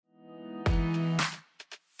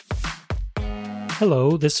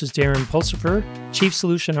Hello, this is Darren Pulsifer, Chief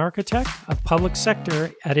Solution Architect of Public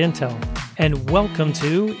Sector at Intel, and welcome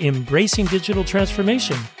to Embracing Digital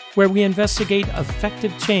Transformation, where we investigate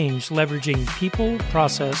effective change leveraging people,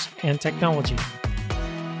 process, and technology.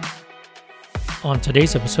 On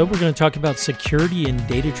today's episode, we're going to talk about security and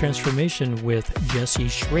data transformation with Jesse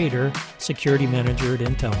Schrader, Security Manager at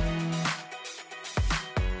Intel.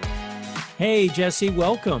 Hey, Jesse,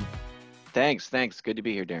 welcome. Thanks. Good to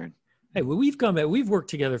be here, Darren. Hey, well, we've worked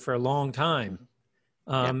together for a long time.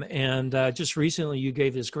 And just recently you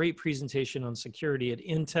gave this great presentation on security at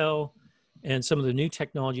Intel and some of the new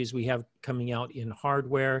technologies we have coming out in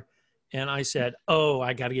hardware. And I said,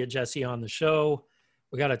 I got to get Jesse on the show.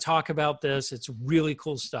 We got to talk about this. It's really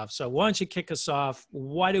cool stuff. So why don't you kick us off?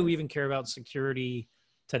 Why do we even care about security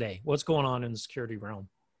today? What's going on in the security realm?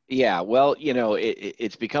 Yeah, well,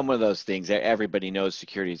 it's become one of those things that everybody knows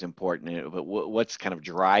security is important, but what's kind of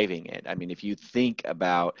driving it? I mean, if you think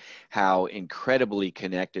about how incredibly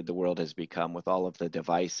connected the world has become with all of the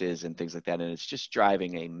devices and things like that, and it's just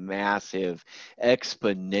driving a massive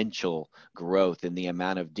exponential growth in the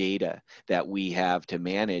amount of data that we have to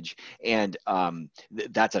manage. And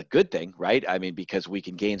that's a good thing, right? I mean, because we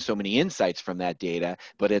can gain so many insights from that data,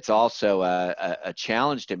 but it's also a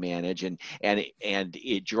challenge to manage, and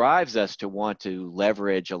it drives us to want to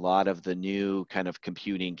leverage a lot of the new kind of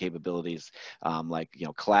computing capabilities, like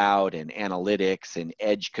cloud and analytics and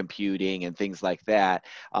edge computing and things like that.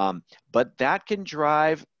 But that can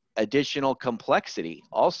drive additional complexity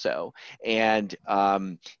also. And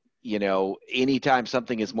anytime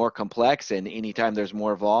something is more complex and anytime there's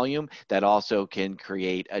more volume, that also can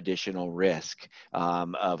create additional risk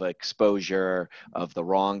of exposure of the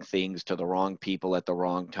wrong things to the wrong people at the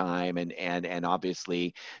wrong time. And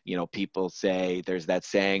obviously, people say, there's that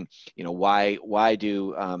saying, why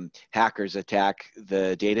do hackers attack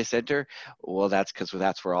the data center? Well, that's because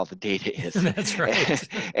that's where all the data is. That's right.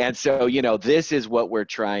 And so, this is what we're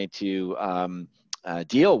trying to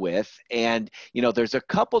deal with. And, there's a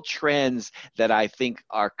couple trends that I think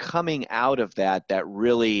are coming out of that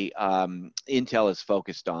really Intel is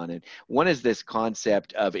focused on. And one is this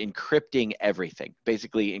concept of encrypting everything.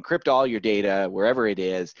 Basically, encrypt all your data wherever it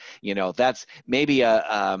is. That's maybe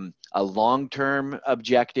a long-term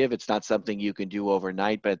objective. It's not something you can do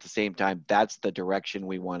overnight, but at the same time, that's the direction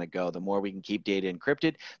we want to go. The more we can keep data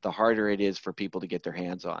encrypted, the harder it is for people to get their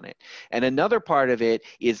hands on it. And another part of it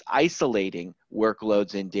is isolating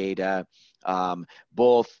workloads and data,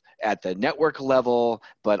 both at the network level,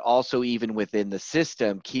 but also even within the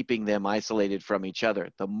system, keeping them isolated from each other.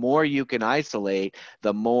 The more you can isolate,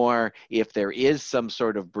 the more, if there is some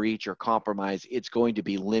sort of breach or compromise, it's going to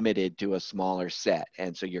be limited to a smaller set.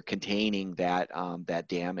 And so you're containing that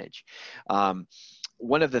damage.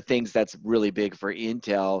 One of the things that's really big for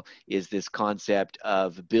Intel is this concept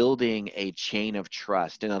of building a chain of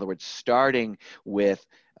trust. In other words, starting with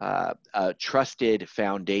a trusted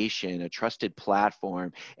foundation, a trusted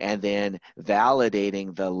platform, and then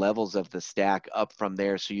validating the levels of the stack up from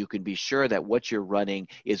there so you can be sure that what you're running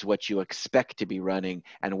is what you expect to be running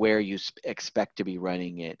and where you expect to be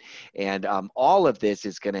running it. And all of this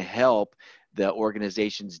is going to help the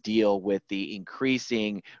organizations deal with the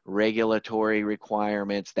increasing regulatory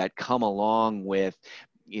requirements that come along with,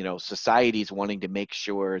 societies wanting to make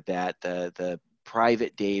sure that the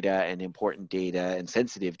private data and important data and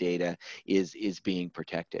sensitive data is being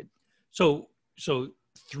protected. So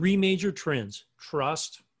three major trends: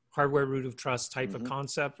 trust, hardware root of trust type of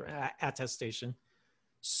concept, attestation,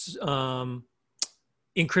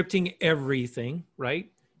 encrypting everything,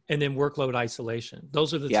 right? And then workload isolation.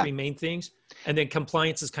 Those are the three main things. And then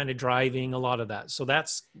compliance is kind of driving a lot of that. So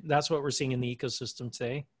that's what we're seeing in the ecosystem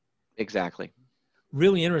today. Exactly.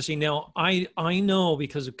 Really interesting. Now, I know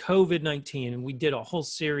because of COVID-19, and we did a whole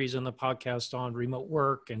series on the podcast on remote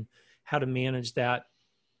work and how to manage that.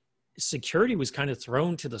 Security was kind of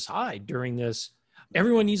thrown to the side during this.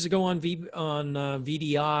 Everyone needs to go on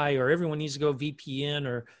VDI, or everyone needs to go VPN,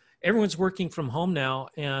 or everyone's working from home now.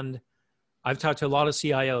 And I've talked to a lot of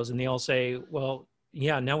CIOs, and they all say, well,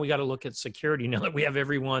 yeah, now we got to look at security now that we have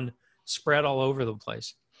everyone spread all over the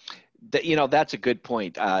place. That's a good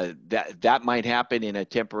point. That might happen in a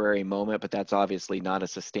temporary moment, but that's obviously not a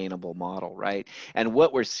sustainable model, right? And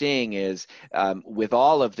what we're seeing is with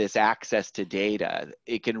all of this access to data,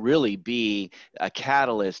 it can really be a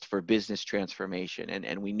catalyst for business transformation.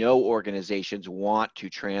 And we know organizations want to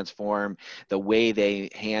transform the way they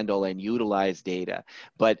handle and utilize data,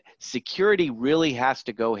 but security really has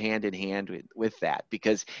to go hand in hand with that,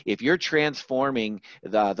 because if you're transforming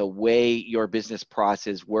the way your business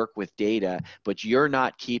processes work with data, but you're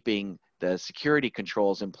not keeping the security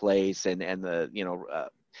controls in place and the,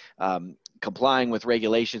 complying with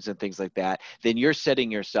regulations and things like that, then you're setting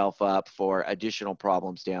yourself up for additional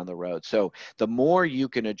problems down the road. So the more you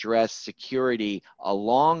can address security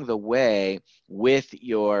along the way with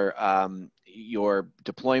your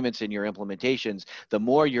deployments and your implementations, the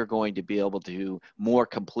more you're going to be able to more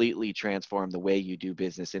completely transform the way you do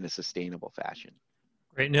business in a sustainable fashion.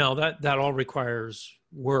 Right now, that all requires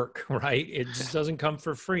work, right? It just doesn't come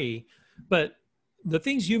for free. But the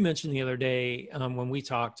things you mentioned the other day when we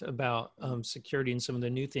talked about security and some of the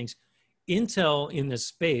new things, Intel in this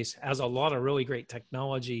space has a lot of really great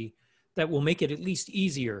technology that will make it at least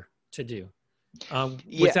easier to do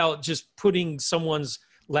without just putting someone's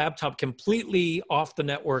laptop completely off the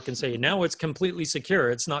network and say, now it's completely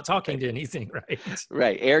secure. It's not talking to anything, right?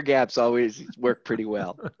 Right. Air gaps always work pretty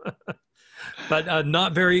well. But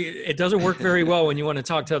it doesn't work very well when you want to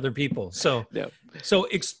talk to other people. So, no. So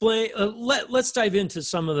explain, let's dive into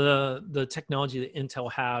some of the technology that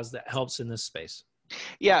Intel has that helps in this space.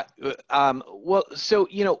 Yeah. Well, so,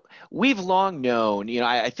 we've long known,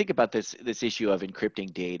 I think about this issue of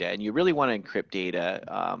encrypting data, and you really want to encrypt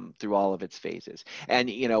data through all of its phases. And,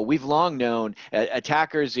 we've long known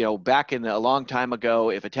attackers, back a long time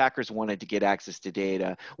ago, if attackers wanted to get access to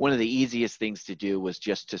data, one of the easiest things to do was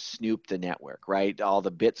just to snoop the network, right? All the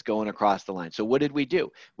bits going across the line. So what did we do?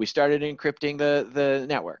 We started encrypting the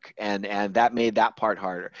network, and that made that part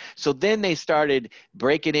harder. So then they started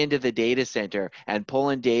breaking into the data center and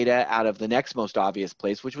pulling data out of the next most obvious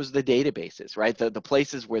place, which was the databases, right? The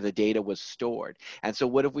places where the data was stored. And so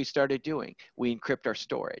what have we started doing? We encrypt our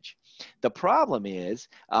storage. The problem is,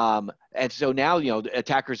 and so now,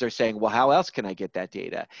 attackers are saying, well, how else can I get that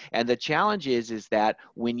data? And the challenge is that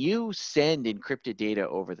when you send encrypted data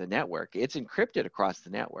over the network, it's encrypted across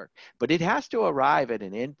the network, but it has to arrive at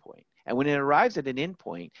an endpoint. And when it arrives at an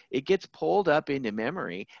endpoint, it gets pulled up into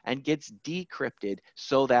memory and gets decrypted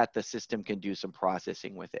so that the system can do some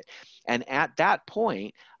processing with it. And at that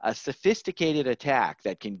point, a sophisticated attack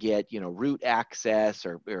that can get, root access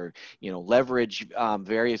or leverage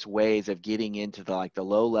various ways of getting into the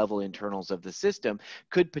low-level internals of the system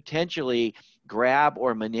could potentially grab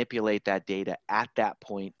or manipulate that data at that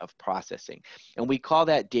point of processing. And we call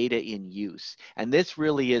that data in use. And this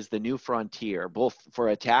really is the new frontier, both for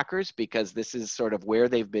attackers, because this is sort of where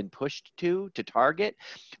they've been pushed to target,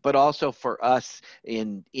 but also for us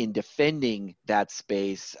in defending that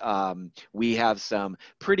space. We have some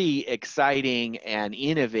pretty exciting and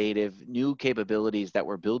innovative new capabilities that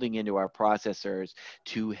we're building into our processors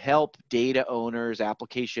to help data owners,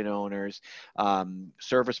 application owners,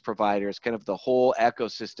 service providers, kind of the whole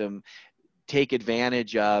ecosystem take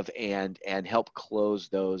advantage of and help close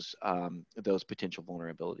those potential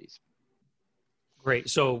vulnerabilities. Great.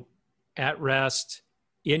 So at rest,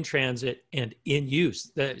 in transit, and in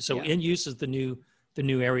use. In use is the new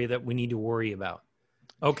area that we need to worry about.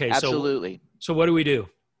 Okay. Absolutely. So what do we do?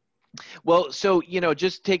 Well, so,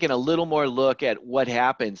 just taking a little more look at what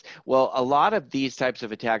happens. Well, a lot of these types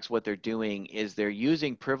of attacks, what they're doing is they're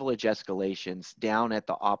using privilege escalations down at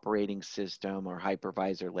the operating system or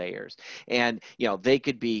hypervisor layers. And, they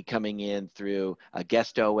could be coming in through a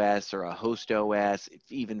guest OS or a host OS,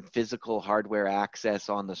 even physical hardware access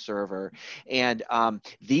on the server. And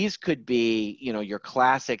these could be, your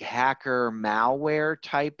classic hacker malware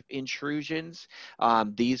type intrusions.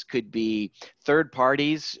 These could be third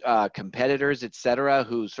parties, competitors, et cetera,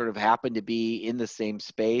 who sort of happen to be in the same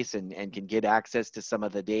space and can get access to some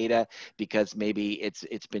of the data because maybe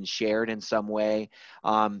it's been shared in some way.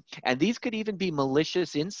 And these could even be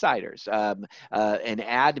malicious insiders. An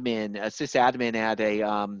admin, a sysadmin at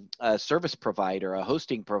a service provider, a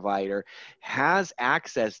hosting provider, has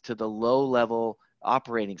access to the low-level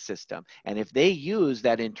operating system. And if they use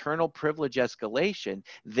that internal privilege escalation,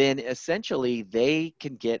 then essentially they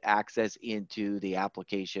can get access into the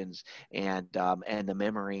applications and the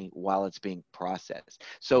memory while it's being processed.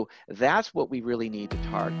 So that's what we really need to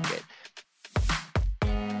target.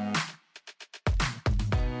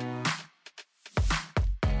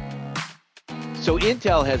 So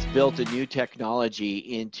Intel has built a new technology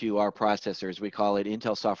into our processors. We call it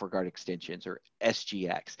Intel Software Guard Extensions, or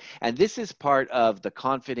SGX. And this is part of the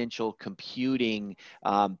confidential computing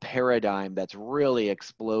paradigm that's really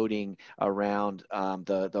exploding around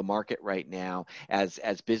the market right now as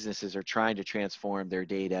businesses are trying to transform their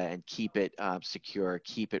data and keep it secure,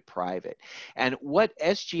 keep it private. And what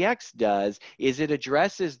SGX does is it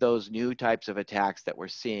addresses those new types of attacks that we're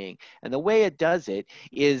seeing. And the way it does it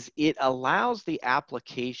is it allows the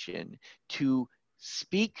application to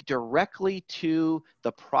speak directly to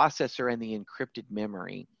the processor and the encrypted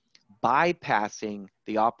memory bypassing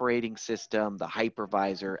the operating system, the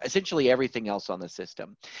hypervisor, essentially everything else on the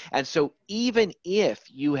system. And so even if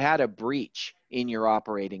you had a breach in your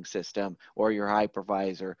operating system or your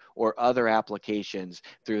hypervisor or other applications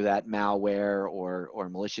through that malware or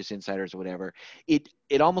malicious insiders or whatever,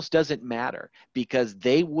 it almost doesn't matter, because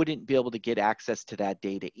they wouldn't be able to get access to that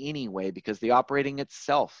data anyway, because the operating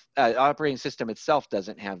system itself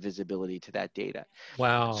doesn't have visibility to that data. So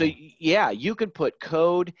Wow. yeah, you can put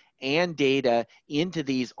code and data into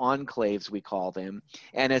these enclaves, we call them,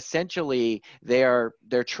 and essentially they're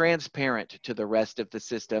transparent to the rest of the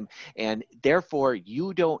system, and therefore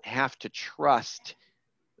you don't have to trust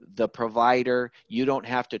the provider, you don't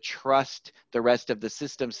have to trust the rest of the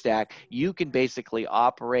system stack. You can basically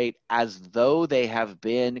operate as though they have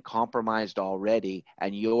been compromised already,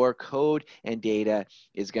 and your code and data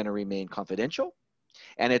is going to remain confidential.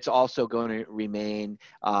 And it's also going to remain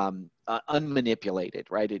unmanipulated,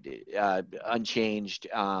 right? Unchanged.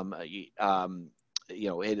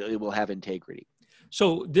 It will have integrity.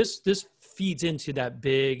 So this feeds into that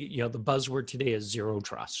big, the buzzword today is zero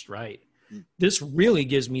trust, right? This really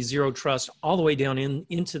gives me zero trust all the way down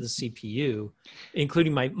into the CPU,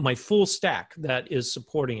 including my full stack that is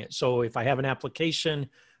supporting it. So if I have an application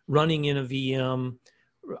running in a VM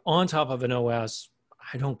on top of an OS,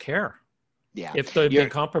 I don't care. Yeah. If they've been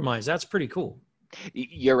compromised. That's pretty cool.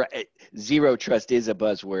 You're right. Zero trust is a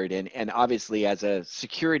buzzword, and obviously as a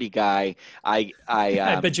security guy, I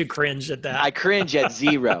bet you cringe at that. I cringe at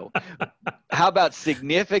zero. How about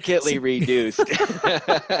significantly reduced?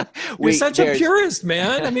 You're such a purist,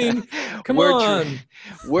 man. I mean, come on.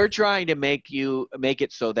 We're trying to make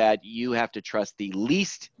it so that you have to trust the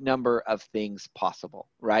least number of things possible,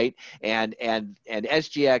 right? And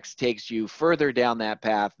SGX takes you further down that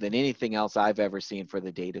path than anything else I've ever seen for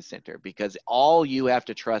the data center, because all you have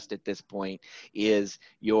to trust at this point is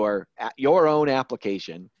your own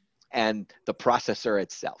application and the processor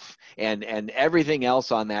itself, and everything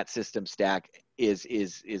else on that system stack is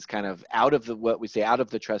kind of out of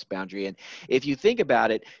the trust boundary. And if you think about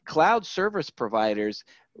it, cloud service providers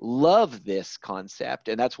love this concept,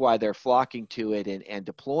 and that's why they're flocking to it and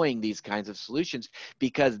deploying these kinds of solutions,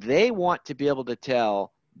 because they want to be able to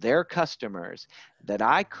tell their customers that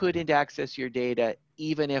I couldn't access your data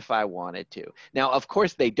even if I wanted to. Now, of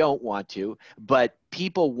course, they don't want to, but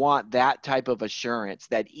people want that type of assurance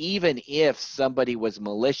that even if somebody was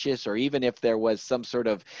malicious, or even if there was some sort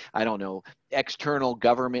of, I don't know, external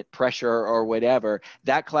government pressure or whatever,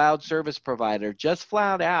 that cloud service provider just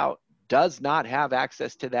flat out does not have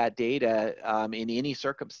access to that data in any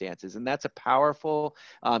circumstances. And that's a powerful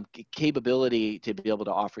capability to be able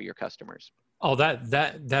to offer your customers. Oh,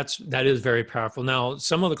 that is very powerful. Now,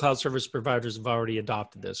 some of the cloud service providers have already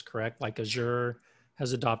adopted this, correct? Like Azure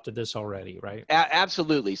has adopted this already, right?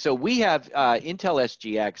 Absolutely. So we have Intel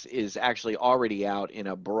SGX is actually already out in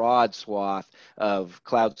a broad swath of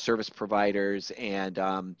cloud service providers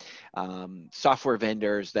and software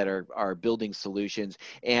vendors that are building solutions,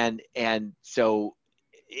 and so.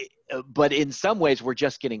 But in some ways, we're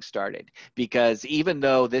just getting started, because even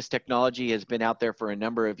though this technology has been out there for a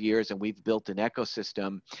number of years and we've built an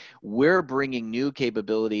ecosystem, we're bringing new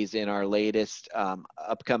capabilities in our latest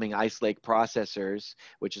upcoming Ice Lake processors,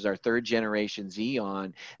 which is our 3rd generation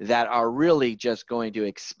Xeon, that are really just going to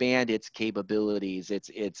expand its capabilities,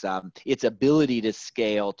 its ability to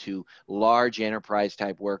scale to large enterprise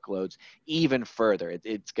type workloads even further.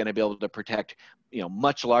 It's going to be able to protect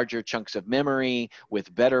much larger chunks of memory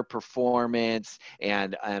with better performance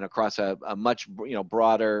and across a much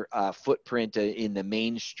broader footprint in the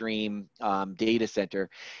mainstream data center.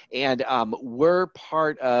 And we were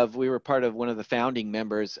part of one of the founding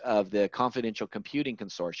members of the Confidential Computing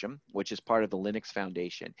Consortium, which is part of the Linux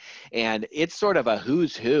Foundation. And it's sort of a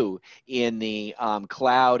who's who in the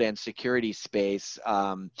cloud and security space.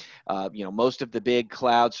 Most of the big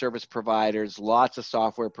cloud service providers, lots of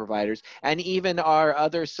software providers, and even our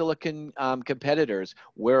other silicon competitors,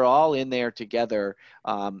 we're all in there together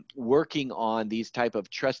working on these type of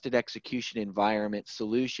trusted execution environment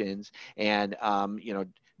solutions, and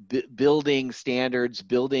building standards,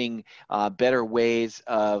 building better ways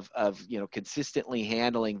of consistently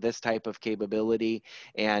handling this type of capability,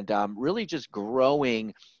 and really just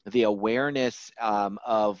growing the awareness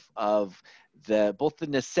of both the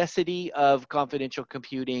necessity of confidential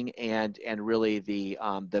computing and really the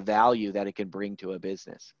value that it can bring to a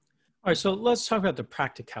business. All right, so let's talk about the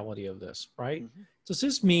practicality of this, right? Mm-hmm. Does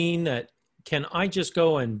this mean that can I just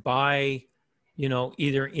go and buy,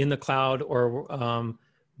 either in the cloud or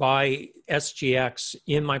buy SGX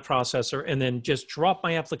in my processor and then just drop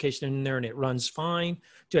my application in there and it runs fine?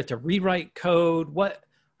 Do I have to rewrite code?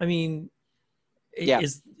 I mean, Yeah.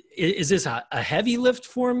 is this a heavy lift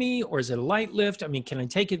for me, or is it a light lift? I mean, can I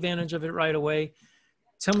take advantage of it right away?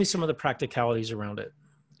 Tell me some of the practicalities around it.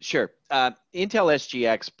 Sure. Intel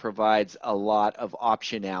SGX provides a lot of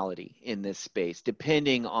optionality in this space,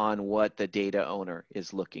 depending on what the data owner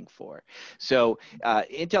is looking for. So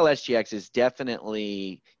Intel SGX is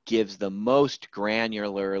definitely gives the most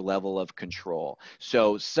granular level of control.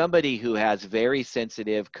 So somebody who has very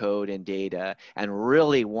sensitive code and data and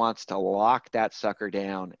really wants to lock that sucker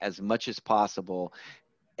down as much as possible,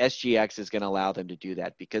 SGX is going to allow them to do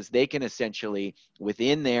that, because they can essentially,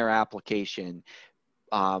 within their application,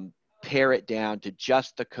 pare it down to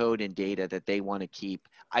just the code and data that they want to keep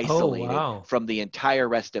Oh, isolated wow. from the entire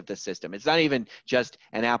rest of the system. It's not even just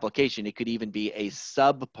an application. It could even be a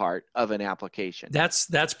sub part of an application.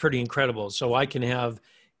 That's pretty incredible. So I can have,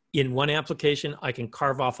 in one application, I can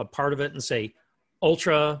carve off a part of it and say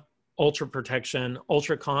ultra protection,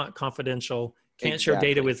 ultra confidential, can't share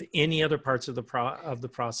data with any other parts of the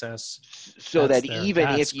process. So that even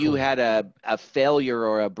That's if you cool. had a failure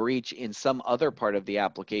or a breach in some other part of the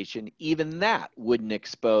application, even that wouldn't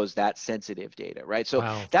expose that sensitive data, right? So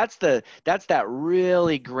Wow. that's that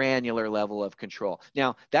really granular level of control.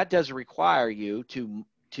 Now, that does require you to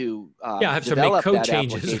I have to make develop code that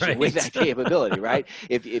changes, application right? with that capability, right?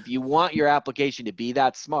 If you want your application to be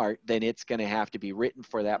that smart, then it's going to have to be written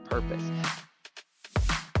for that purpose.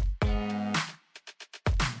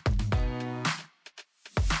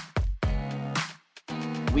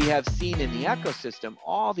 We have seen in the ecosystem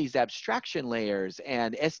all these abstraction layers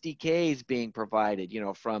and SDKs being provided,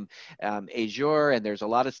 from Azure, and there's a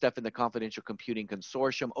lot of stuff in the Confidential Computing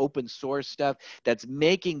Consortium, open source stuff that's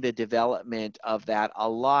making the development of that a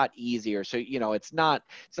lot easier. So, it's not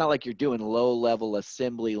like you're doing low-level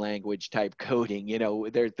assembly language type coding.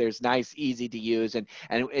 There's nice, easy to use, and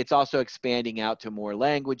it's also expanding out to more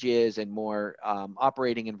languages and more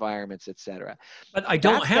operating environments, etc. But I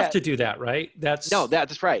don't have to do that, right? No,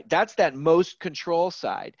 that's right. That's that most control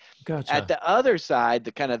side. Gotcha. At the other side,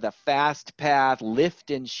 the kind of the fast path,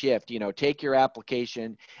 lift and shift, take your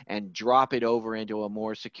application and drop it over into a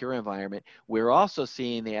more secure environment. We're also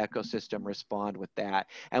seeing the ecosystem respond with that.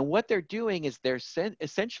 And what they're doing is they're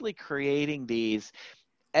essentially creating these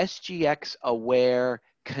SGX aware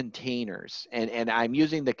containers. And I'm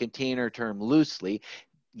using the container term loosely.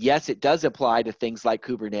 Yes, it does apply to things like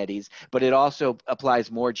Kubernetes, but it also applies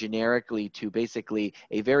more generically to basically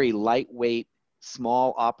a very lightweight,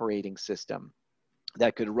 small operating system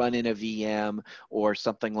that could run in a VM or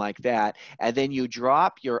something like that. And then you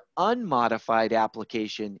drop your unmodified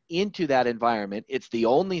application into that environment. It's the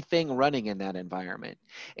only thing running in that environment.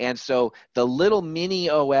 And so the little mini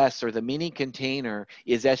OS or the mini container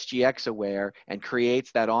is SGX aware and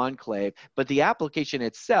creates that enclave, but the application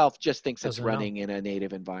itself just thinks it's running in a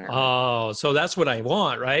native environment. Oh, so that's what I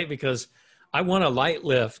want, right? Because I want a light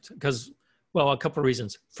lift because, well, a couple of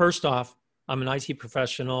reasons. First off, I'm an IT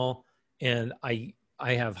professional and I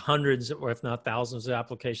have hundreds or if not thousands of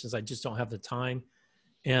applications. I just don't have the time.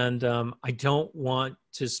 And I don't want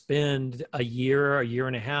to spend a year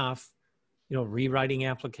and a half, rewriting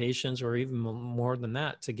applications or even more than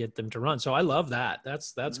that to get them to run. So I love that.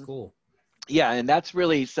 That's cool. Yeah, and that's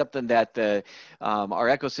really something that our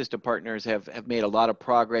ecosystem partners have made a lot of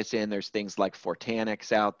progress in. There's things like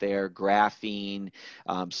Fortanix out there, Graphene,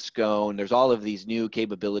 Scone. There's all of these new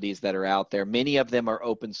capabilities that are out there. Many of them are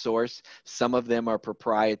open source. Some of them are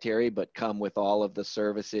proprietary, but come with all of the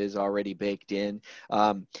services already baked in.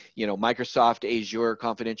 Microsoft Azure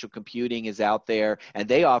Confidential Computing is out there, and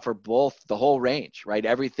they offer both the whole range, right?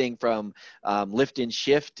 Everything from lift and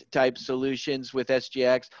shift type solutions with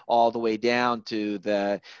SGX all the way down to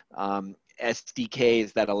the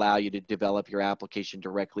SDKs that allow you to develop your application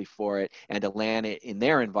directly for it and to land it in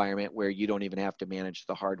their environment where you don't even have to manage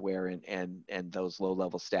the hardware and those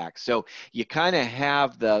low-level stacks. So you kind of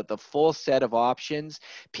have the full set of options.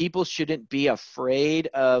 People shouldn't be afraid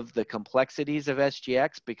of the complexities of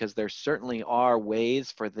SGX because there certainly are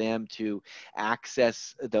ways for them to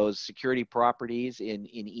access those security properties in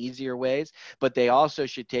easier ways, but they also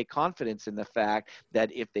should take confidence in the fact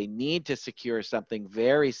that if they need to secure something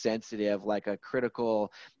very sensitive like a critical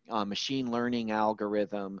machine learning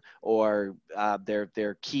algorithm or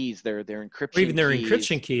their keys, their encryption or even their keys,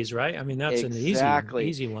 encryption keys, right? I mean, that's exactly. an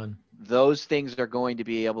easy one. Those things are going to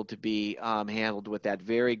be able to be handled with that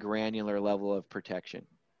very granular level of protection.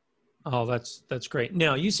 Oh, that's great.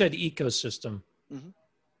 Now, you said ecosystem. Mm-hmm.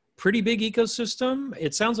 Pretty big ecosystem.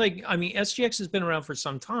 It sounds like, SGX has been around for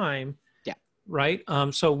some time. Yeah. Right?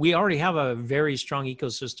 So we already have a very strong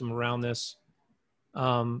ecosystem around this.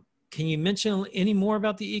 Can you mention any more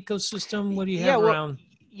about the ecosystem? What do you have around?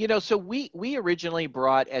 So we originally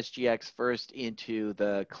brought SGX first into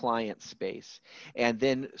the client space and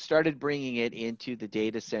then started bringing it into the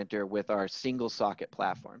data center with our single socket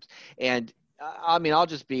platforms. And I mean, I'll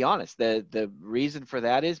just be honest. The reason for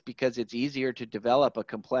that is because it's easier to develop a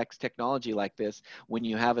complex technology like this when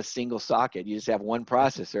you have a single socket. You just have one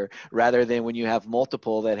processor rather than when you have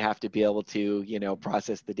multiple that have to be able to,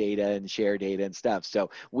 process the data and share data and stuff.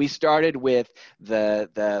 So we started with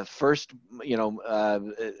the first,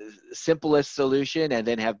 simplest solution and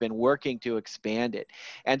then have been working to expand it.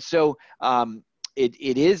 And so it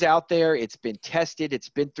is out there. It's been tested. It's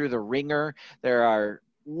been through the ringer. There are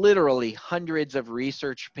literally hundreds of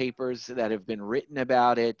research papers that have been written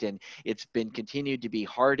about it, and it's been continued to be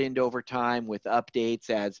hardened over time with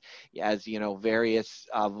updates as various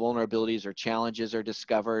vulnerabilities or challenges are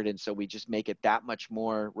discovered, and so we just make it that much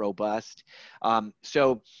more robust.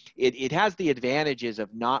 So it has the advantages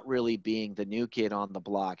of not really being the new kid on the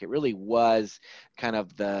block. It really was kind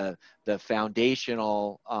of the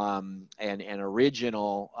foundational and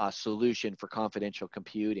original solution for confidential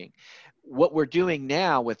computing. What we're doing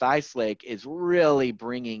now with Ice Lake is really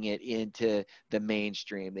bringing it into the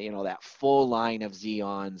mainstream, that full line of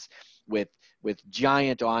Xeons with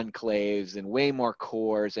giant enclaves and way more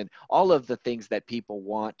cores and all of the things that people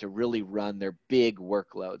want to really run their big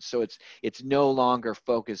workloads. So it's no longer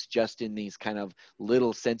focused just in these kind of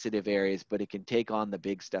little sensitive areas, but it can take on the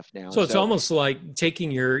big stuff now. So it's almost like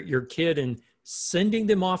taking your kid and sending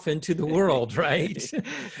them off into the world, right?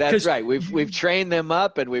 That's right. We've trained them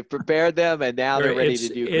up and we've prepared them, and now they're ready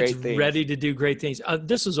to do great things. It's ready to do great things.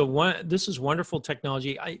 This is wonderful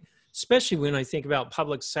technology. Especially when I think about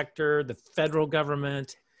public sector, the federal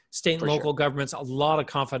government, state and local governments, a lot of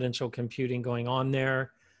confidential computing going on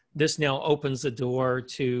there. This now opens the door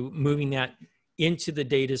to moving that into the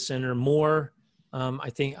data center more. I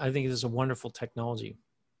think this is a wonderful technology.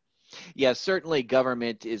 Yeah, certainly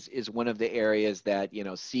government is one of the areas that,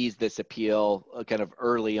 sees this appeal kind of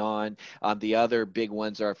early on. The other big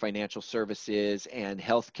ones are financial services and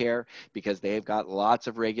healthcare, because they've got lots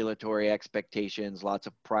of regulatory expectations, lots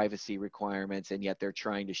of privacy requirements, and yet they're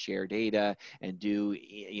trying to share data and do,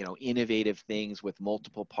 innovative things with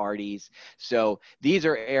multiple parties. So these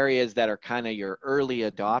are areas that are kind of your early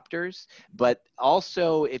adopters. But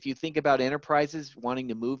also, if you think about enterprises wanting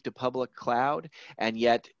to move to public cloud, and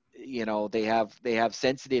yet they have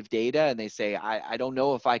sensitive data, and they say, I don't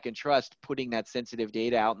know if I can trust putting that sensitive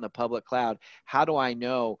data out in the public cloud. How do I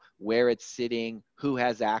know where it's sitting, who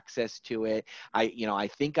has access to it? I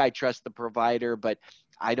think I trust the provider, but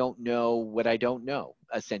I don't know what I don't know,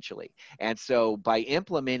 essentially. And so by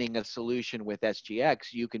implementing a solution with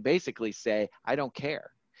SGX, you can basically say, I don't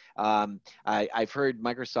care. I've heard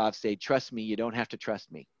Microsoft say, trust me, you don't have to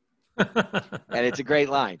trust me. And it's a great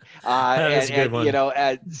line. That is a good one.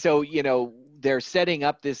 So they're setting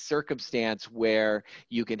up this circumstance where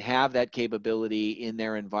you can have that capability in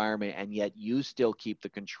their environment, and yet you still keep the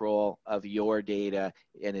control of your data,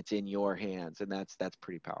 and it's in your hands, and that's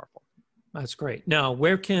pretty powerful. That's great. Now,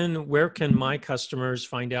 where can my customers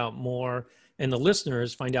find out more, and the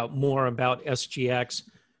listeners find out more about SGX,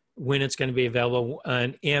 when it's going to be available,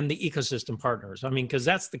 and the ecosystem partners? I mean, because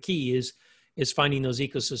that's the key is finding those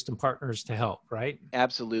ecosystem partners to help, right?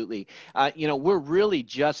 Absolutely. We're really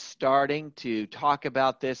just starting to talk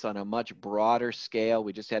about this on a much broader scale.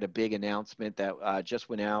 We just had a big announcement that just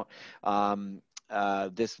went out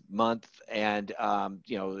this month, and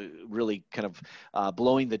really kind of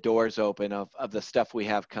blowing the doors open of the stuff we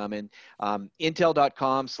have coming.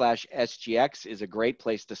 Intel.com/SGX is a great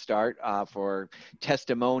place to start for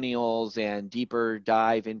testimonials and deeper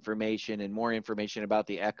dive information and more information about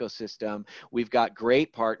the ecosystem. We've got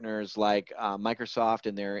great partners like Microsoft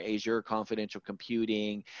and their Azure Confidential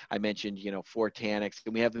Computing. I mentioned, Fortanix,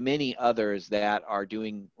 and we have many others that are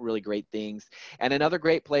doing really great things. And another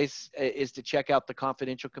great place is to check out the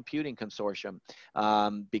Confidential Computing Consortium,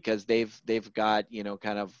 because they've got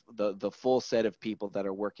kind of the full set of people that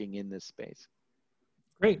are working in this space.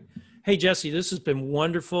 Great. Hey, Jesse, this has been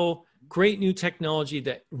wonderful. Great new technology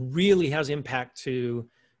that really has impact to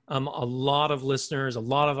a lot of listeners, a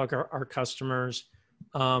lot of our customers.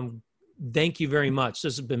 Thank you very much.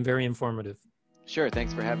 This has been very informative. Sure.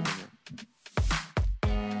 Thanks for having me here.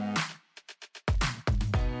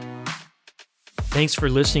 Thanks for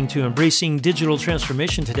listening to Embracing Digital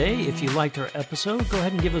Transformation today. If you liked our episode, go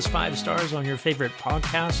ahead and give us 5 stars on your favorite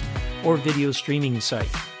podcast or video streaming site.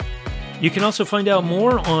 You can also find out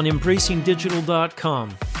more on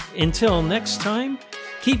embracingdigital.com. Until next time,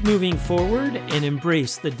 keep moving forward and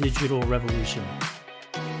embrace the digital revolution.